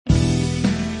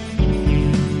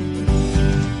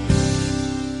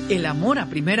El amor a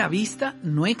primera vista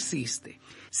no existe.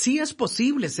 Sí es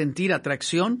posible sentir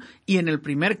atracción y en el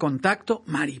primer contacto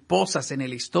mariposas en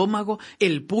el estómago,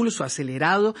 el pulso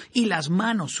acelerado y las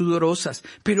manos sudorosas,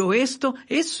 pero esto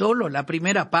es solo la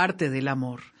primera parte del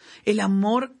amor. El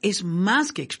amor es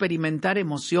más que experimentar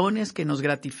emociones que nos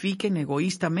gratifiquen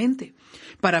egoístamente.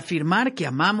 Para afirmar que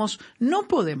amamos, no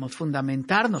podemos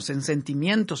fundamentarnos en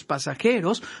sentimientos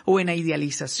pasajeros o en la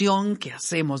idealización que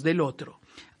hacemos del otro.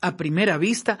 A primera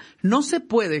vista, no se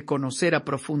puede conocer a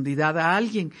profundidad a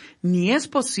alguien, ni es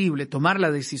posible tomar la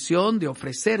decisión de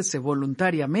ofrecerse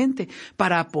voluntariamente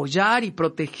para apoyar y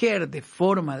proteger de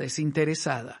forma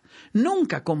desinteresada.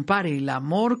 Nunca compare el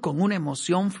amor con una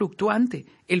emoción fluctuante.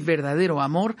 El verdadero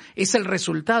amor es el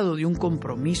resultado de un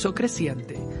compromiso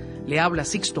creciente. Le habla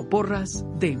Sixto Porras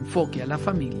de Enfoque a la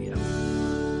Familia.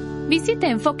 Visite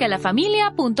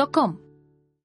enfoquealafamilia.com.